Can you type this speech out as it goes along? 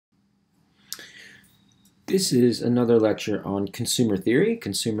This is another lecture on consumer theory,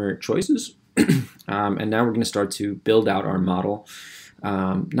 consumer choices. And now we're going to start to build out our model.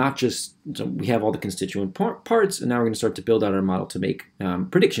 Not just, so we have all the constituent parts, and now we're going to start to build out our model to make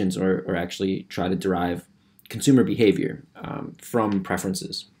predictions or actually try to derive consumer behavior from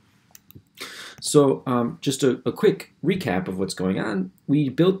preferences. So just a quick recap of what's going on. We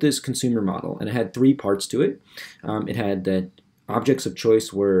built this consumer model, and it had three parts to it. It had that objects of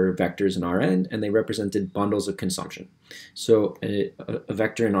choice were vectors in Rn, and they represented bundles of consumption. So a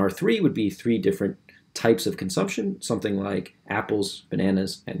vector in R3 would be three different types of consumption, something like apples,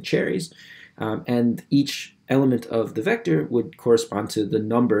 bananas, and cherries. And each element of the vector would correspond to the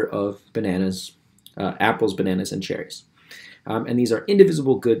number of bananas, apples, bananas, and cherries. And these are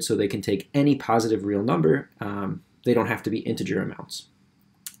indivisible goods, so they can take any positive real number. They don't have to be integer amounts.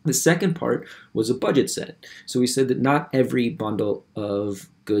 The second part was a budget set. So we said that not every bundle of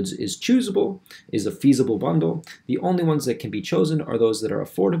goods is choosable, is a feasible bundle. The only ones that can be chosen are those that are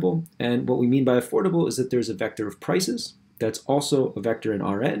affordable. And what we mean by affordable is that there's a vector of prices. That's also a vector in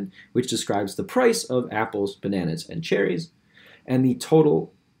Rn, which describes the price of apples, bananas, and cherries. And the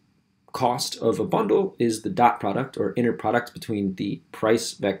total cost of a bundle is the dot product or inner product between the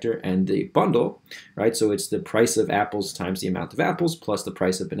price vector and the bundle, right? So it's the price of apples times the amount of apples plus the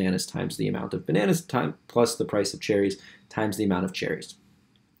price of bananas times the amount of bananas plus the price of cherries times the amount of cherries.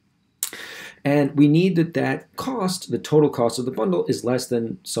 And we need that cost, the total cost of the bundle, is less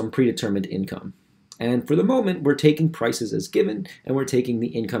than some predetermined income. And for the moment, we're taking prices as given, and we're taking the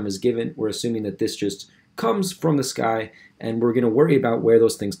income as given. We're assuming that this just comes from the sky, and we're going to worry about where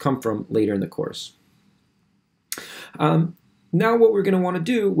those things come from later in the course. Now what we're going to want to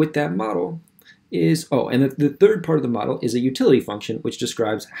do with that model is, and the third part of the model is a utility function, which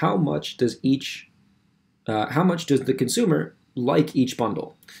describes how much does the consumer like each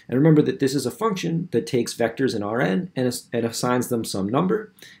bundle. And remember that this is a function that takes vectors in Rn and assigns them some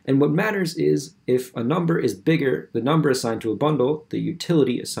number. And what matters is if a number is bigger, the number assigned to a bundle, the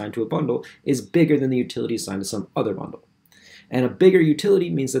utility assigned to a bundle, is bigger than the utility assigned to some other bundle. And a bigger utility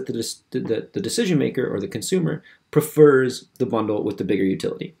means that the decision maker or the consumer prefers the bundle with the bigger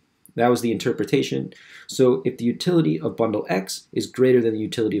utility. That was the interpretation. So if the utility of bundle X is greater than the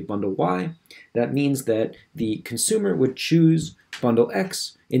utility of bundle Y, that means that the consumer would choose bundle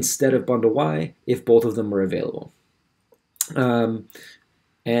X instead of bundle Y if both of them were available.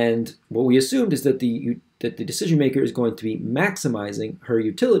 And what we assumed is that the decision maker is going to be maximizing her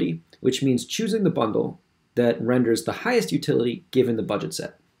utility, which means choosing the bundle that renders the highest utility given the budget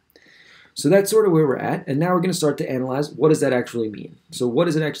set. So that's sort of where we're at, and now we're going to start to analyze what does that actually mean. So what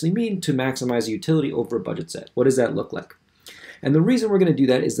does it actually mean to maximize utility over a budget set? What does that look like? And the reason we're going to do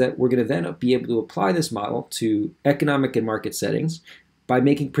that is that we're going to then be able to apply this model to economic and market settings by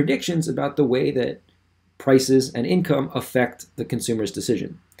making predictions about the way that prices and income affect the consumer's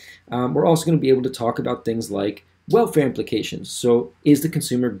decision. We're also going to be able to talk about things like welfare implications. So is the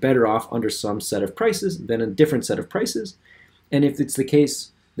consumer better off under some set of prices than a different set of prices? And if it's the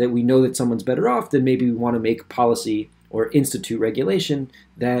case that we know that someone's better off, then maybe we want to make policy or institute regulation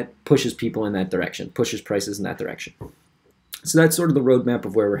that pushes people in that direction, pushes prices in that direction. So that's sort of the roadmap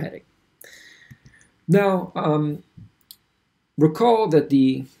of where we're heading. Now, recall that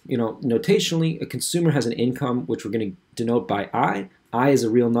notationally, a consumer has an income, which we're going to denote by I. I is a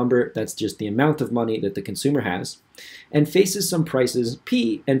real number, that's just the amount of money that the consumer has, and faces some prices,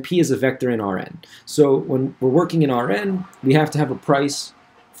 P, and P is a vector in Rn. So when we're working in Rn, we have to have a price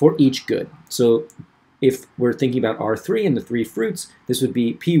for each good. So if we're thinking about R3 and the three fruits, this would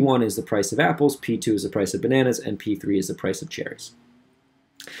be P1 is the price of apples, P2 is the price of bananas, and P3 is the price of cherries.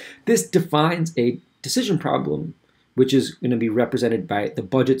 This defines a decision problem, which is going to be represented by the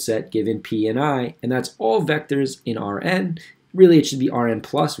budget set given P and I, and that's all vectors in Rn. Really, it should be Rn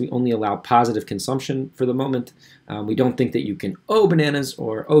plus. We only allow positive consumption for the moment. We don't think that you can owe bananas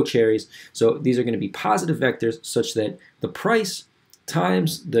or owe cherries. So these are going to be positive vectors such that the price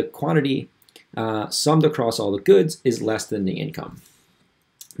times the quantity summed across all the goods is less than the income.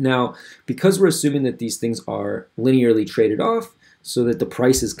 Now, because we're assuming that these things are linearly traded off, so that the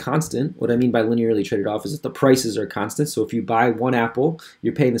price is constant. What I mean by linearly traded off is that the prices are constant. So if you buy one apple,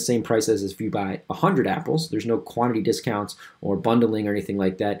 you're paying the same price as if you buy 100 apples. There's no quantity discounts or bundling or anything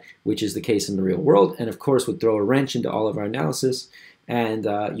like that, which is the case in the real world, and of course would throw a wrench into all of our analysis. And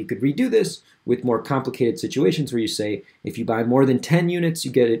you could redo this with more complicated situations where you say, if you buy more than 10 units,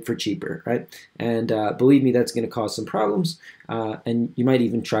 you get it for cheaper, right? And believe me, that's going to cause some problems. And you might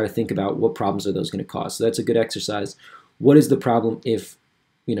even try to think about what problems are those going to cause. So that's a good exercise. What is the problem if,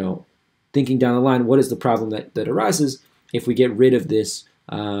 thinking down the line, what is the problem that arises if we get rid of this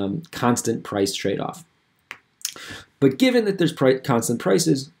constant price trade-off? But given that there's constant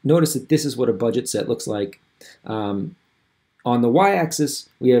prices, notice that this is what a budget set looks like. On the y-axis,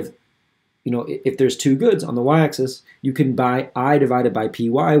 we have, if there's two goods on the y-axis, you can buy I divided by py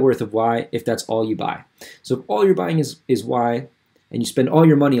worth of y if that's all you buy. So if all you're buying is y and you spend all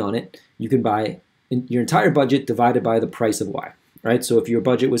your money on it, you can buy your entire budget divided by the price of y. Right? So if your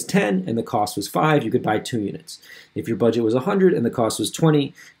budget was 10 and the cost was 5, you could buy 2 units. If your budget was 100 and the cost was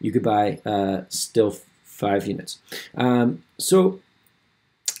 20, you could buy still 5 units. So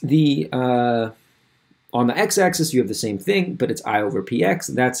on the x-axis, you have the same thing, but it's I over px.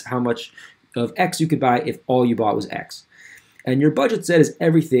 That's how much of x you could buy if all you bought was x. And your budget set is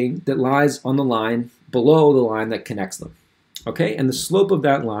everything that lies on the line below the line that connects them. Okay? And the slope of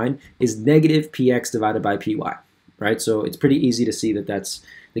that line is negative px divided by py. Right? So it's pretty easy to see that that's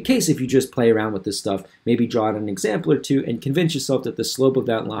the case if you just play around with this stuff. Maybe draw out an example or two and convince yourself that the slope of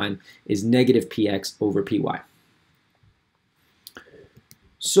that line is negative px over py.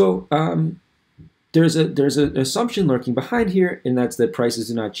 So there's an assumption lurking behind here, and that's that prices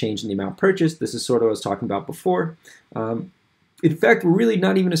do not change in the amount purchased. This is sort of what I was talking about before. In fact, we're really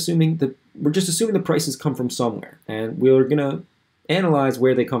not even assuming that, we're just assuming the prices come from somewhere, and we're going to analyze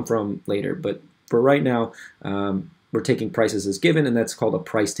where they come from later. But for right now, we're taking prices as given, and that's called a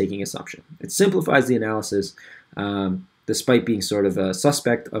price-taking assumption. It simplifies the analysis, despite being sort of a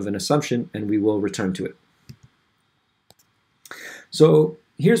suspect of an assumption, and we will return to it. So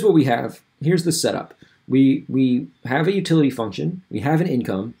here's what we have. Here's the setup. We have a utility function, we have an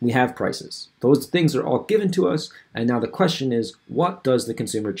income, we have prices. Those things are all given to us, and now the question is, what does the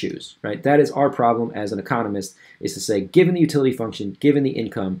consumer choose? Right? That is our problem as an economist, is to say, given the utility function, given the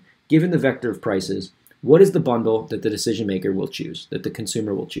income, given the vector of prices, what is the bundle that the decision maker will choose, that the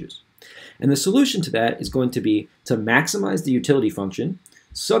consumer will choose? And the solution to that is going to be to maximize the utility function,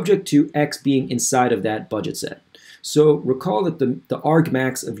 subject to x being inside of that budget set. So recall that the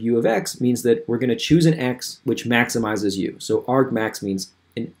argmax of u of x means that we're going to choose an x which maximizes u. So argmax means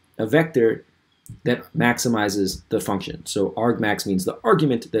a vector that maximizes the function. So argmax means the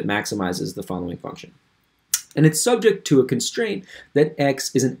argument that maximizes the following function. And it's subject to a constraint that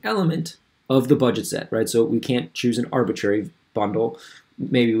x is an element of the budget set, right? So we can't choose an arbitrary bundle.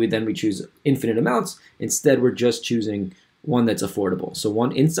 Maybe we choose infinite amounts. Instead, we're just choosing one that's affordable. So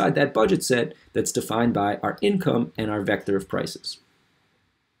one inside that budget set that's defined by our income and our vector of prices.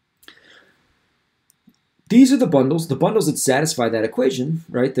 These are the bundles that satisfy that equation,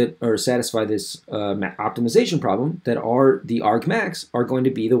 right? Or satisfy this optimization problem, that are the argmax, are going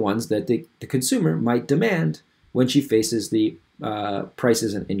to be the ones that the consumer might demand when she faces the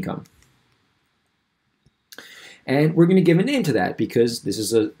prices and income. And we're going to give a name to that because this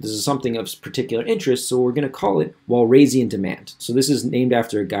is something of particular interest, so we're going to call it Walrasian Demand. So this is named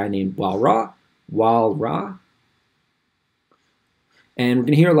after a guy named Walra. And we're going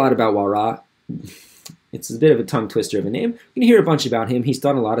to hear a lot about Walra. It's a bit of a tongue twister of a name. We're going to hear a bunch about him. He's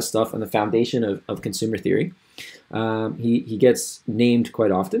done a lot of stuff on the foundation of consumer theory. He gets named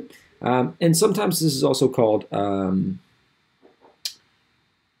quite often. And sometimes this is also called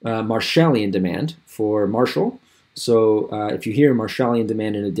Marshallian Demand for Marshall. So if you hear Marshallian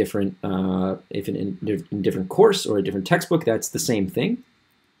Demand in a different, different course or a different textbook, that's the same thing.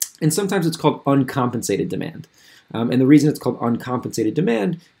 And sometimes it's called uncompensated demand. And the reason it's called uncompensated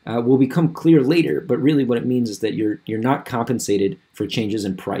demand will become clear later, but really what it means is that you're not compensated for changes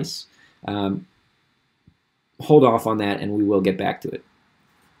in price. Hold off on that, and we will get back to it.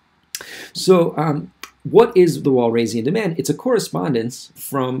 So what is the Walrasian demand? It's a correspondence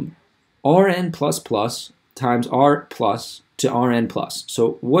from Rn++ times R plus to Rn plus.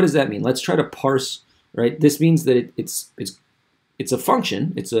 So what does that mean? Let's try to parse, right? This means that it's a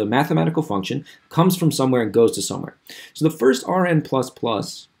function, it's a mathematical function, comes from somewhere and goes to somewhere. So the first Rn++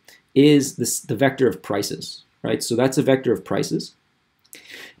 is the vector of prices, right? So that's a vector of prices.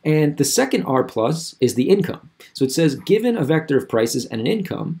 And the second R plus is the income. So it says, given a vector of prices and an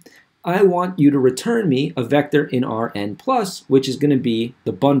income, I want you to return me a vector in Rn plus, which is going to be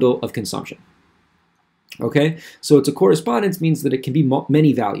the bundle of consumption. Okay, so it's a correspondence, means that it can be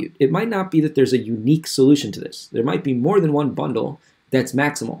many valued. It might not be that there's a unique solution to this. There might be more than one bundle that's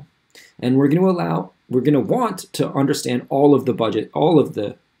maximal. And we're going to want to understand all of the budget, all of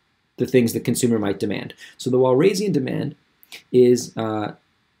the things the consumer might demand. So the Walrasian demand is the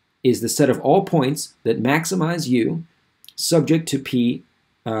set of all points that maximize U subject to P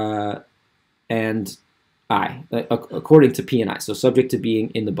and I, according to P and I, so subject to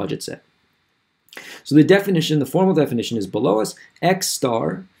being in the budget set. So the definition, the formal definition is below us. X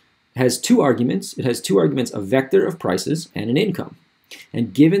star has two arguments. It has two arguments, a vector of prices and an income.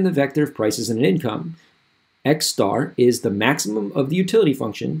 And given the vector of prices and an income, X star is the maximum of the utility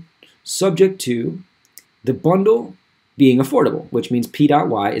function subject to the bundle being affordable, which means P dot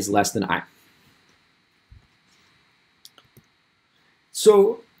Y is less than I.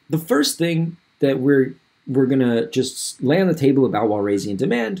 So the first thing that we're going to just lay on the table about Walrasian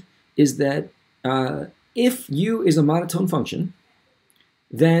demand is that if U is a monotone function,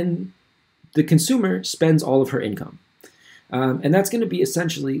 then the consumer spends all of her income. And that's going to be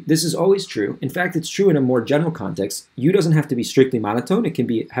essentially, this is always true. In fact, it's true in a more general context. U doesn't have to be strictly monotone. It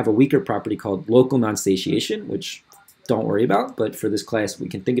can have a weaker property called local non-satiation, which don't worry about. But for this class, we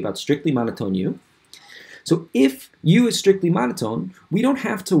can think about strictly monotone U. So if U is strictly monotone, we don't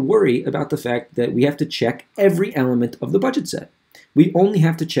have to worry about the fact that we have to check every element of the budget set. We only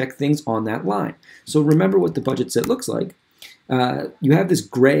have to check things on that line. So remember what the budget set looks like. You have this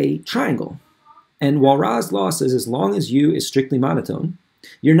gray triangle. And Walras' law says as long as U is strictly monotone,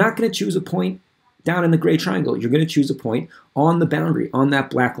 you're not going to choose a point down in the gray triangle. You're going to choose a point on the boundary, on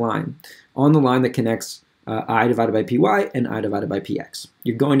that black line, on the line that connects I divided by PY and I divided by PX.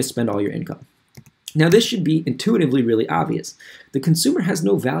 You're going to spend all your income. Now, this should be intuitively really obvious. The consumer has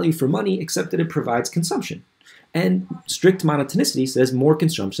no value for money except that it provides consumption. And strict monotonicity says more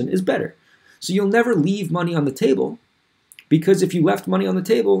consumption is better. So you'll never leave money on the table, because if you left money on the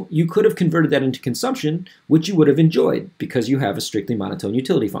table, you could have converted that into consumption, which you would have enjoyed because you have a strictly monotone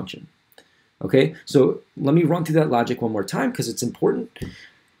utility function. Okay, so let me run through that logic one more time because it's important.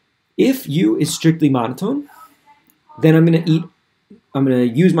 If U is strictly monotone, then I'm going to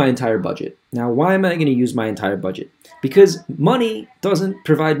use my entire budget. Now, why am I going to use my entire budget? Because money doesn't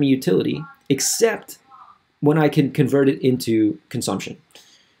provide me utility except when I can convert it into consumption.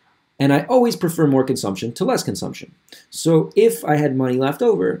 And I always prefer more consumption to less consumption. So if I had money left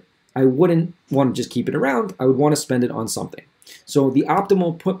over, I wouldn't want to just keep it around. I would want to spend it on something. So the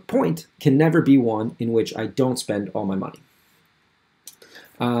optimal point can never be one in which I don't spend all my money.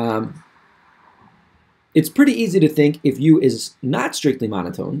 It's pretty easy to think if U is not strictly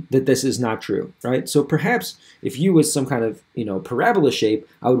monotone that this is not true, right? So perhaps if U was some kind of parabola shape,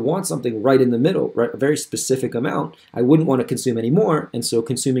 I would want something right in the middle, right? A very specific amount. I wouldn't want to consume any more, and so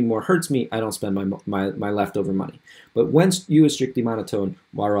consuming more hurts me. I don't spend my leftover money. But when U is strictly monotone,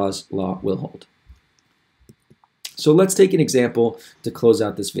 Walras' law will hold. So let's take an example to close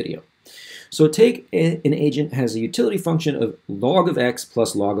out this video. So take an agent has a utility function of log of x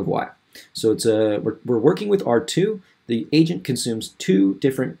plus log of y. So it's we're working with R2. The agent consumes two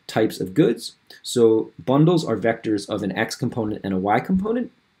different types of goods. So bundles are vectors of an x component and a y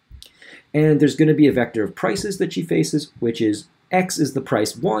component. And there's going to be a vector of prices that she faces, which is x is the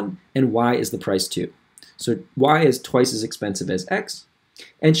price 1 and y is the price 2. So y is twice as expensive as x.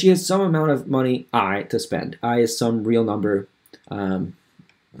 And she has some amount of money, I, to spend. I is some real number,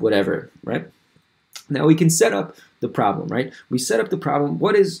 whatever, right? Now we can set up the problem, right? We set up the problem.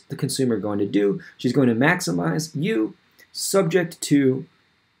 What is the consumer going to do? She's going to maximize U subject to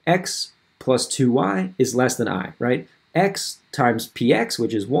x plus 2y is less than I, right? X times px,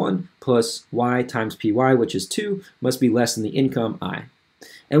 which is 1, plus y times py, which is 2, must be less than the income I.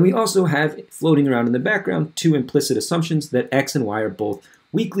 And we also have floating around in the background two implicit assumptions that x and y are both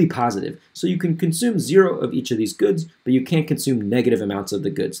weakly positive. So you can consume 0 of each of these goods, but you can't consume negative amounts of the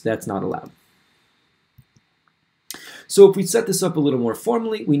goods. That's not allowed. So if we set this up a little more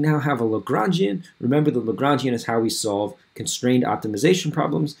formally, we now have a Lagrangian. Remember, the Lagrangian is how we solve constrained optimization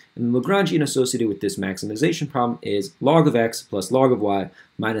problems. And the Lagrangian associated with this maximization problem is log of x plus log of y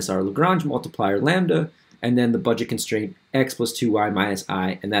minus our Lagrange multiplier lambda, and then the budget constraint x plus 2y minus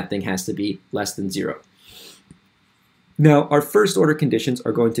I, and that thing has to be less than 0. Now, our first order conditions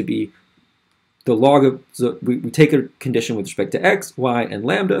are going to be the log of, so we take a condition with respect to x, y, and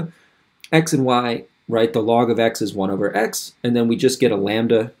lambda. X and y, right, the log of x is 1 over x, and then we just get a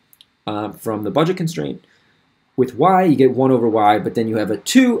lambda from the budget constraint. With y, you get 1 over y, but then you have a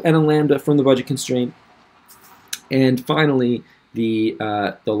 2 and a lambda from the budget constraint. And finally, the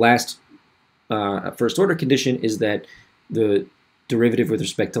last first order condition is that the derivative with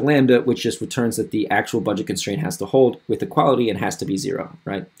respect to lambda, which just returns that the actual budget constraint has to hold with equality and has to be 0,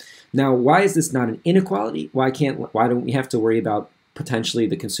 right? Now, why is this not an inequality? Why don't we have to worry about potentially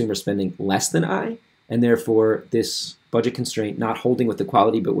the consumer spending less than I, and therefore this budget constraint not holding with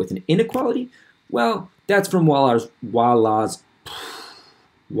equality but with an inequality? Well, that's from that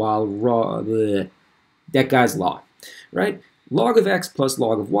guy's law, right? Log of x plus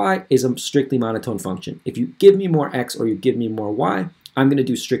log of y is a strictly monotone function. If you give me more x or you give me more y, I'm going to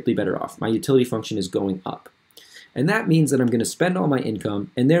do strictly better off. My utility function is going up. And that means that I'm going to spend all my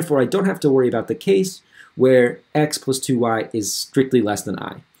income, and therefore I don't have to worry about the case where x plus 2y is strictly less than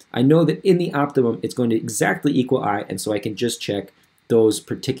I. I know that in the optimum, it's going to exactly equal I, and so I can just check those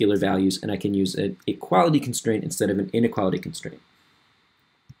particular values, and I can use an equality constraint instead of an inequality constraint.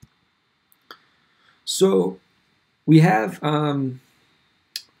 So we have, from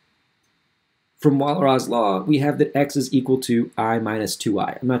Walrasian law, we have that x is equal to I minus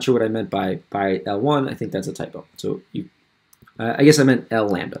 2i. I'm not sure what I meant by L1. I think that's a typo. So I guess I meant L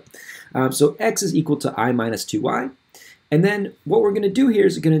lambda. So x is equal to I minus 2y. And then what we're going to do here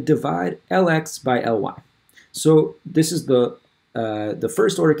is we're going to divide Lx by Ly. So this is the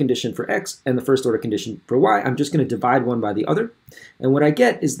first order condition for x and the first order condition for y. I'm just going to divide one by the other. And what I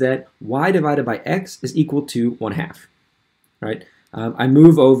get is that y divided by x is equal to 1/2. Right? I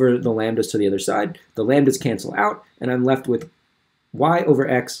move over the lambdas to the other side. The lambdas cancel out, and I'm left with y over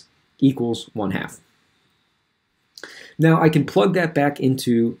x equals 1/2. Now I can plug that back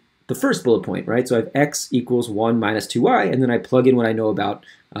into the first bullet point, right? So I have x equals 1 minus 2y, and then I plug in what I know about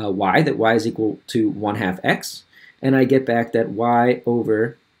y, that y is equal to 1/2 x, and I get back that y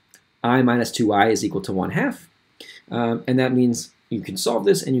over I minus 2y is equal to 1/2. And that means you can solve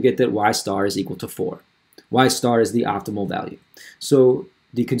this, and you get that y star is equal to 4. Y star is the optimal value. So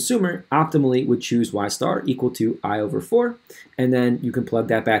the consumer optimally would choose y star equal to I over 4, and then you can plug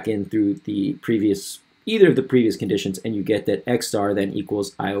that back in through the previous either of the previous conditions, and you get that x star then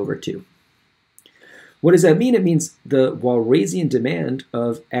equals I over 2. What does that mean? It means the Walrasian demand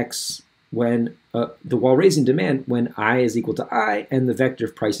of x when the Walrasian demand when I is equal to I and the vector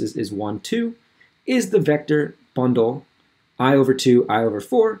of prices is 1, 2 is the vector bundle I over 2, I over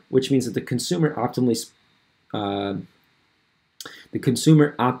 4, which means that the consumer optimally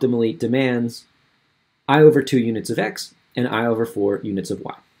demands I over 2 units of x and I over 4 units of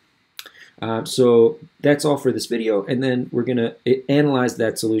y. So that's all for this video, and then we're going to analyze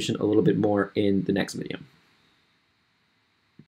that solution a little bit more in the next video.